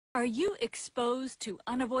Are you exposed to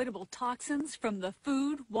unavoidable toxins from the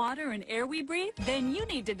food, water, and air we breathe? Then you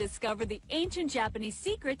need to discover the ancient Japanese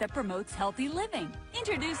secret that promotes healthy living.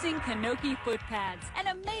 Introducing KINOKI Foot Pads, an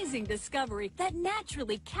amazing discovery that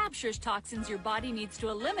naturally captures toxins your body needs to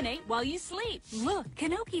eliminate while you sleep. Look,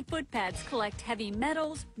 KINOKI Foot Pads collect heavy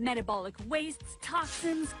metals, metabolic wastes,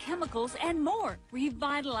 toxins, chemicals, and more,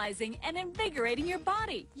 revitalizing and invigorating your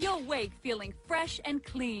body. You'll wake feeling fresh and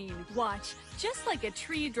clean. Watch, just like a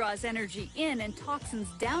tree draws energy in and toxins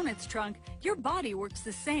down its trunk, your body works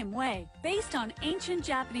the same way. Based on ancient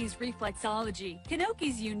Japanese reflexology,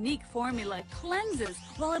 KINOKI's unique formula cleanses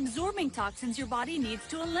while absorbing toxins your body needs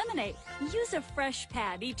to eliminate. Use a fresh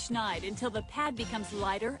pad each night until the pad becomes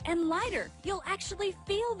lighter and lighter. You'll actually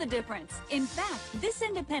feel the difference. In fact, this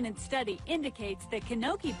independent study indicates that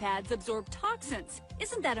KINOKI pads absorb toxins.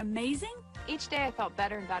 Isn't that amazing? Each day I felt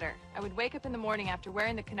better and better. I would wake up in the morning after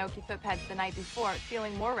wearing the KINOKI foot pads the night before,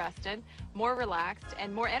 feeling more rested, more relaxed,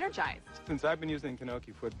 and more energized. Since I've been using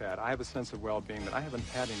KINOKI foot pad, I have a sense of well-being that I haven't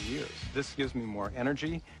had in years. This gives me more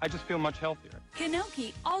energy. I just feel much healthier.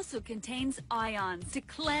 KINOKI also contains ions to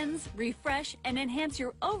cleanse, refresh, and enhance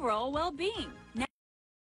your overall well-being. Now